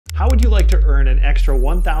How would you like to earn an extra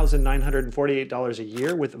 $1,948 a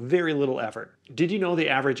year with very little effort? Did you know the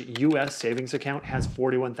average US savings account has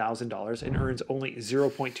 $41,000 and earns only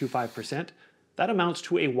 0.25%? That amounts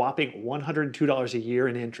to a whopping $102 a year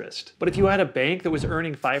in interest. But if you had a bank that was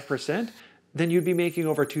earning 5%, then you'd be making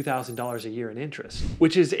over $2,000 a year in interest,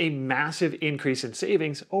 which is a massive increase in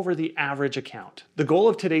savings over the average account. The goal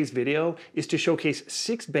of today's video is to showcase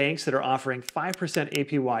 6 banks that are offering 5%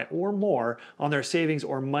 APY or more on their savings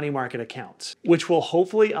or money market accounts, which will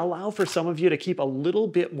hopefully allow for some of you to keep a little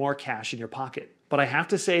bit more cash in your pocket. But I have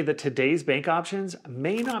to say that today's bank options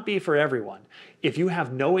may not be for everyone. If you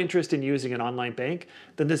have no interest in using an online bank,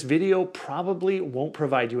 then this video probably won't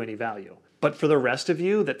provide you any value. But for the rest of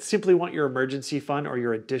you that simply want your emergency fund or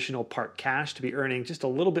your additional parked cash to be earning just a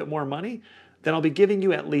little bit more money, then I'll be giving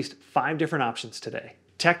you at least 5 different options today.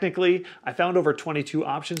 Technically, I found over 22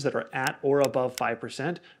 options that are at or above 5%,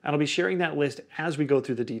 and I'll be sharing that list as we go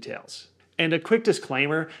through the details. And a quick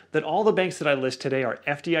disclaimer that all the banks that I list today are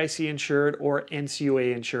FDIC insured or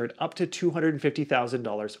NCUA insured up to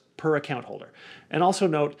 $250,000 per account holder. And also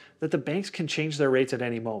note that the banks can change their rates at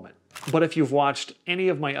any moment. But if you've watched any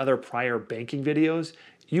of my other prior banking videos,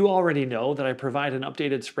 you already know that I provide an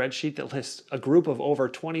updated spreadsheet that lists a group of over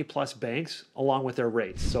 20 plus banks along with their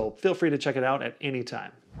rates. So feel free to check it out at any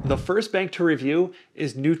time. The first bank to review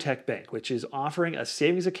is Newtek Bank, which is offering a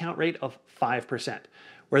savings account rate of 5%.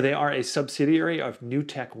 Where they are a subsidiary of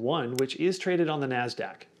Newtek One, which is traded on the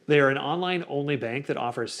NASDAQ. They are an online-only bank that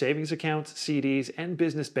offers savings accounts, CDs, and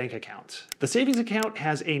business bank accounts. The savings account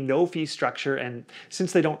has a no-fee structure, and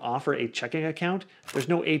since they don't offer a checking account, there's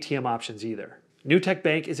no ATM options either. Newtek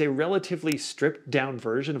Bank is a relatively stripped-down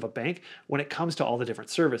version of a bank when it comes to all the different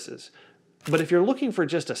services. But if you're looking for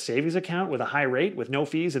just a savings account with a high rate with no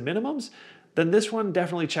fees and minimums, then this one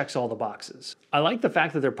definitely checks all the boxes. I like the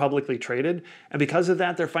fact that they're publicly traded, and because of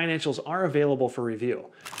that, their financials are available for review.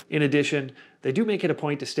 In addition, they do make it a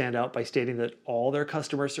point to stand out by stating that all their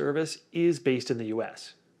customer service is based in the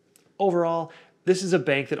US. Overall, this is a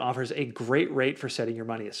bank that offers a great rate for setting your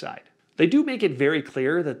money aside. They do make it very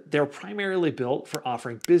clear that they're primarily built for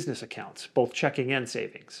offering business accounts, both checking and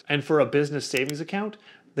savings. And for a business savings account,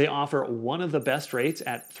 they offer one of the best rates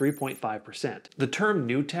at 3.5%. The term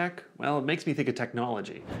Newtek, well, it makes me think of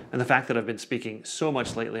technology and the fact that I've been speaking so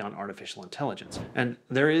much lately on artificial intelligence. And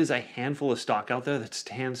there is a handful of stock out there that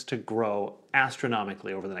stands to grow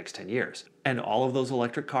astronomically over the next 10 years. And all of those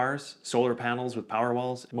electric cars, solar panels with power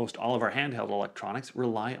walls, most all of our handheld electronics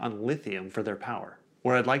rely on lithium for their power.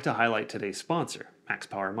 Where I'd like to highlight today's sponsor, Max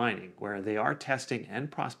Power Mining, where they are testing and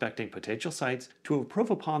prospecting potential sites to improve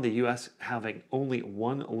upon the US having only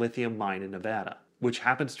one lithium mine in Nevada, which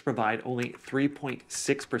happens to provide only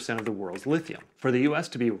 3.6% of the world's lithium. For the US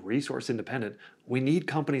to be resource independent, we need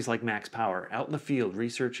companies like Max Power out in the field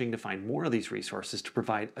researching to find more of these resources to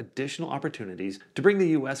provide additional opportunities to bring the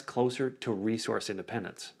US closer to resource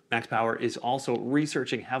independence. Max Power is also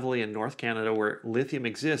researching heavily in North Canada where lithium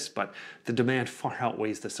exists, but the demand far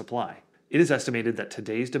outweighs the supply. It is estimated that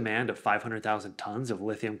today's demand of 500,000 tons of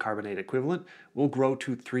lithium carbonate equivalent will grow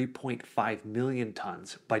to 3.5 million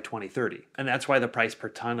tons by 2030. And that's why the price per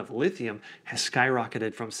ton of lithium has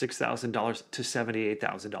skyrocketed from $6,000 to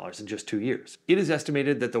 $78,000 in just 2 years. It is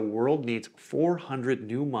estimated that the world needs 400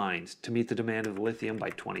 new mines to meet the demand of lithium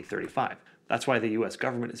by 2035. That's why the US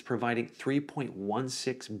government is providing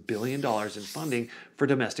 $3.16 billion in funding for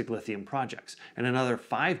domestic lithium projects and another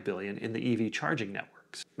 $5 billion in the EV charging network.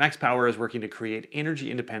 Max Power is working to create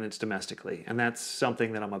energy independence domestically, and that's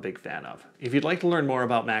something that I'm a big fan of. If you'd like to learn more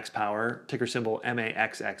about Max Power, ticker symbol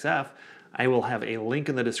MAXXF, I will have a link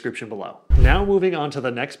in the description below. Now moving on to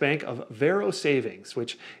the next bank of Varo Savings,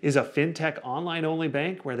 which is a fintech online-only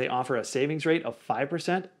bank where they offer a savings rate of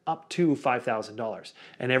 5% up to $5,000,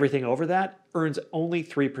 and everything over that earns only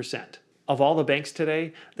 3%. Of all the banks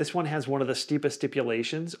today, this one has one of the steepest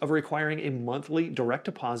stipulations of requiring a monthly direct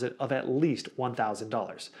deposit of at least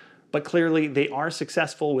 $1,000. But clearly, they are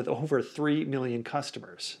successful with over 3 million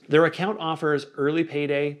customers. Their account offers early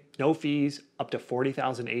payday, no fees, up to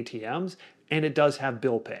 40,000 ATMs, and it does have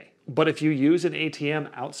bill pay. But if you use an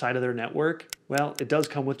ATM outside of their network, well, it does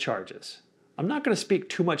come with charges. I'm not going to speak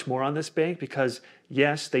too much more on this bank because,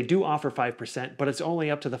 yes, they do offer 5%, but it's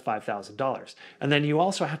only up to the $5,000. And then you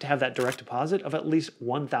also have to have that direct deposit of at least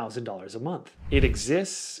 $1,000 a month. It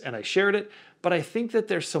exists, and I shared it, but I think that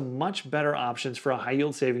there's some much better options for a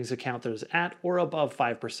high-yield savings account that is at or above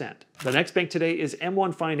 5%. The next bank today is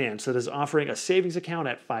M1 Finance that is offering a savings account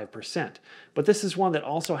at 5%. But this is one that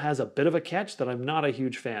also has a bit of a catch that I'm not a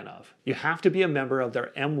huge fan of. You have to be a member of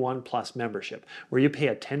their M1 Plus membership, where you pay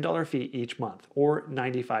a $10 fee each month, or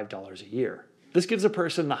 $95 a year. This gives a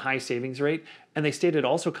person the high savings rate, and they state it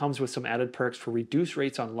also comes with some added perks for reduced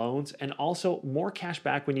rates on loans and also more cash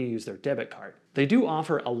back when you use their debit card. They do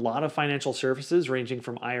offer a lot of financial services ranging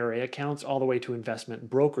from IRA accounts all the way to investment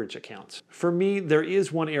brokerage accounts. For me, there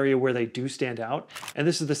is one area where they do stand out, and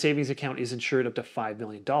this is the savings account is insured up to $5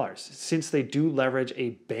 million, since they do leverage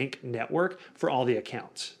a bank network for all the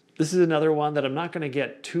accounts. This is another one that I'm not going to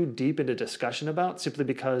get too deep into discussion about simply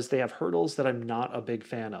because they have hurdles that I'm not a big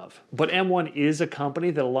fan of. But M1 is a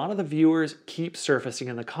company that a lot of the viewers keep surfacing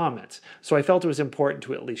in the comments, so I felt it was important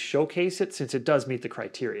to at least showcase it since it does meet the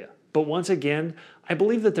criteria. But once again, I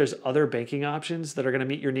believe that there's other banking options that are going to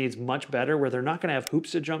meet your needs much better where they're not going to have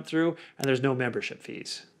hoops to jump through and there's no membership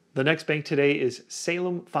fees. The next bank today is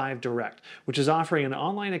Salem 5 Direct, which is offering an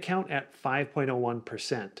online account at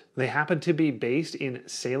 5.01%. They happen to be based in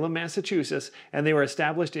Salem, Massachusetts, and they were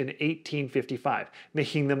established in 1855,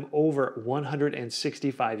 making them over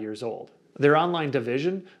 165 years old. Their online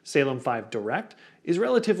division, Salem 5 Direct, is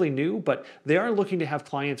relatively new, but they are looking to have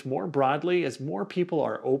clients more broadly as more people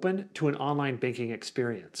are open to an online banking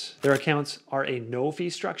experience. Their accounts are a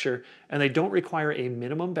no-fee structure, and they don't require a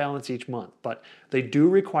minimum balance each month, but they do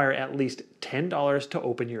require at least $10 to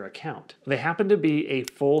open your account. They happen to be a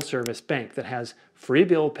full-service bank that has free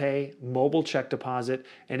bill pay, mobile check deposit,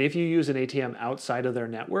 and if you use an ATM outside of their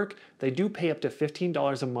network, they do pay up to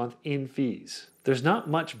 $15 a month in fees. There's not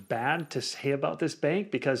much bad to say about this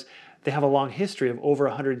bank because they have a long history of over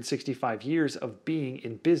 165 years of being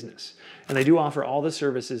in business. And they do offer all the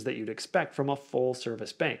services that you'd expect from a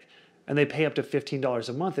full-service bank. And they pay up to $15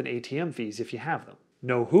 a month in ATM fees if you have them.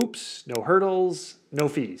 No hoops, no hurdles, no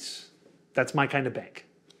fees. That's my kind of bank.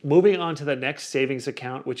 Moving on to the next savings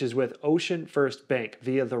account, which is with Ocean First Bank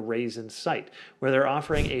via the 𝐓𝐨𝐻 site, where they're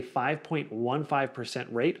offering a 5.15%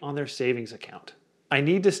 rate on their savings account. I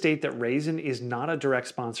need to state that 𝐓𝐨𝐻 is not a direct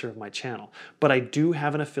sponsor of my channel, but I do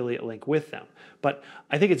have an affiliate link with them. But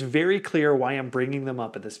I think it's very clear why I'm bringing them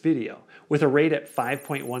up in this video. With a rate at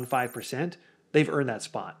 5.15%, they've earned that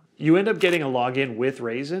spot. You end up getting a login with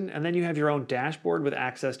𝐓𝐶, and then you have your own dashboard with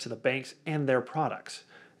access to the banks and their products.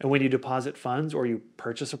 And when you deposit funds or you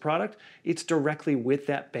purchase a product, it's directly with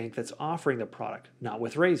that bank that's offering the product, not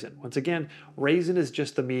with 𝐓𝐶. Once again, 𝐓𝐶 is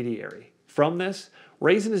just the mediary. From this,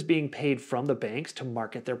 𝐓𝐶 is being paid from the banks to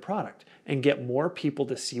market their product and get more people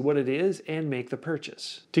to see what it is and make the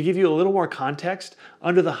purchase. To give you a little more context,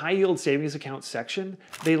 under the high yield savings account section,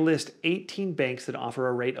 they list 18 banks that offer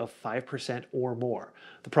a rate of 5% or more.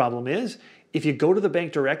 The problem is, if you go to the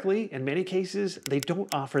bank directly, in many cases, they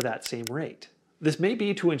don't offer that same rate. This may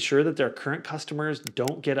be to ensure that their current customers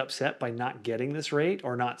don't get upset by not getting this rate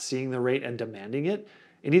or not seeing the rate and demanding it.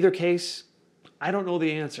 In either case, I don't know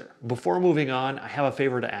the answer. Before moving on, I have a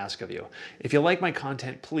favor to ask of you. If you like my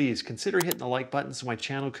content, please consider hitting the like button so my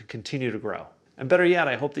channel could continue to grow. And better yet,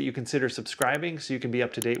 I hope that you consider subscribing so you can be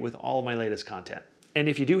up to date with all of my latest content. And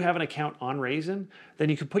if you do have an account on 𝐓𝐶, then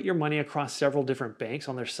you can put your money across several different banks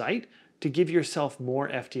on their site to give yourself more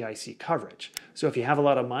FDIC coverage. So if you have a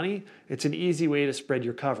lot of money, it's an easy way to spread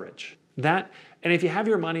your coverage. That, and if you have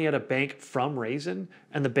your money at a bank from 𝐓𝐶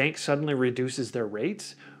and the bank suddenly reduces their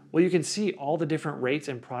rates, well, you can see all the different rates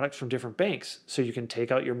and products from different banks. So you can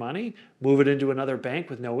take out your money, move it into another bank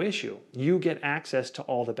with no issue. You get access to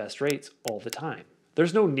all the best rates all the time.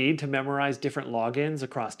 There's no need to memorize different logins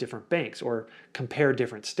across different banks or compare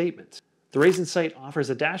different statements. The 𝐓𝐶 site offers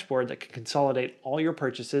a dashboard that can consolidate all your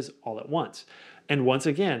purchases all at once. And once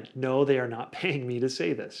again, no, they are not paying me to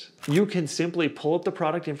say this. You can simply pull up the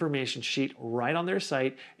product information sheet right on their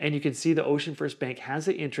site, and you can see the Ocean First Bank has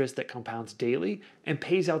the interest that compounds daily and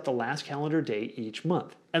pays out the last calendar day each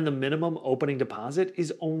month. And the minimum opening deposit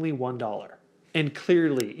is only $1. And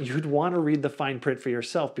clearly, you'd want to read the fine print for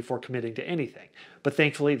yourself before committing to anything. But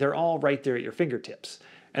thankfully, they're all right there at your fingertips.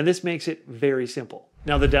 And this makes it very simple.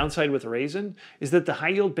 Now, the downside with 𝐓𝐶 is that the high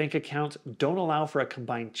yield bank accounts don't allow for a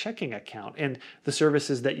combined checking account and the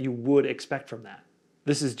services that you would expect from that.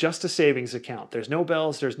 This is just a savings account. There's no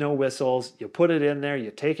bells, there's no whistles. You put it in there, you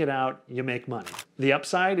take it out, you make money. The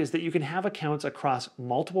upside is that you can have accounts across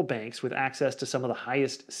multiple banks with access to some of the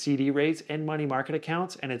highest CD rates and money market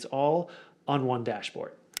accounts, and it's all on one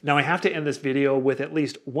dashboard. Now I have to end this video with at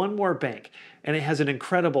least one more bank, and it has an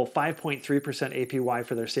incredible 5.3% APY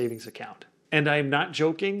for their savings account. And I'm not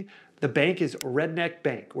joking, the bank is Redneck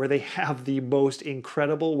Bank, where they have the most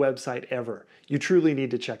incredible website ever. You truly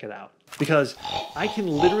need to check it out. Because I can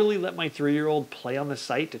literally let my 3-year-old play on the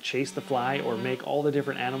site to chase the fly or make all the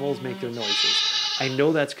different animals make their noises. I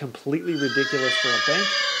know that's completely ridiculous for a bank,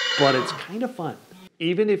 but it's kind of fun.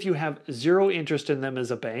 Even if you have zero interest in them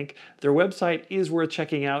as a bank, their website is worth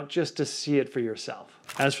checking out just to see it for yourself.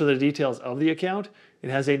 As for the details of the account, it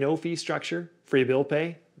has a no-fee structure, free bill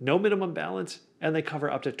pay, no minimum balance, and they cover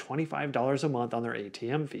up to $25 a month on their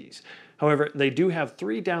ATM fees. However, they do have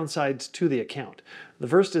three downsides to the account. The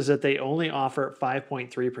first is that they only offer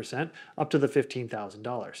 5.3% up to the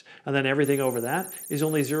 $15,000, and then everything over that is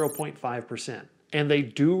only 0.5%. And they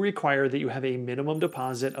do require that you have a minimum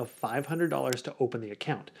deposit of $500 to open the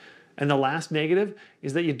account. And the last negative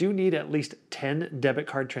is that you do need at least 10 debit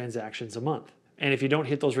card transactions a month. And if you don't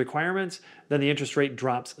hit those requirements, then the interest rate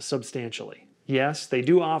drops substantially. Yes, they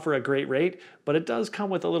do offer a great rate, but it does come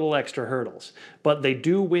with a little extra hurdles. But they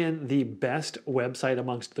do win the best website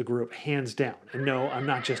amongst the group, hands down. And no, I'm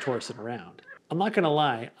not just horsing around. I'm not gonna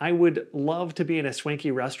lie, I would love to be in a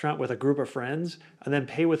swanky restaurant with a group of friends and then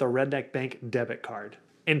pay with a Redneck Bank debit card.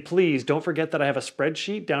 And please don't forget that I have a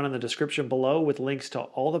spreadsheet down in the description below with links to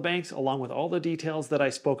all the banks along with all the details that I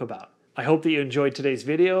spoke about. I hope that you enjoyed today's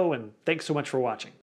video, and thanks so much for watching.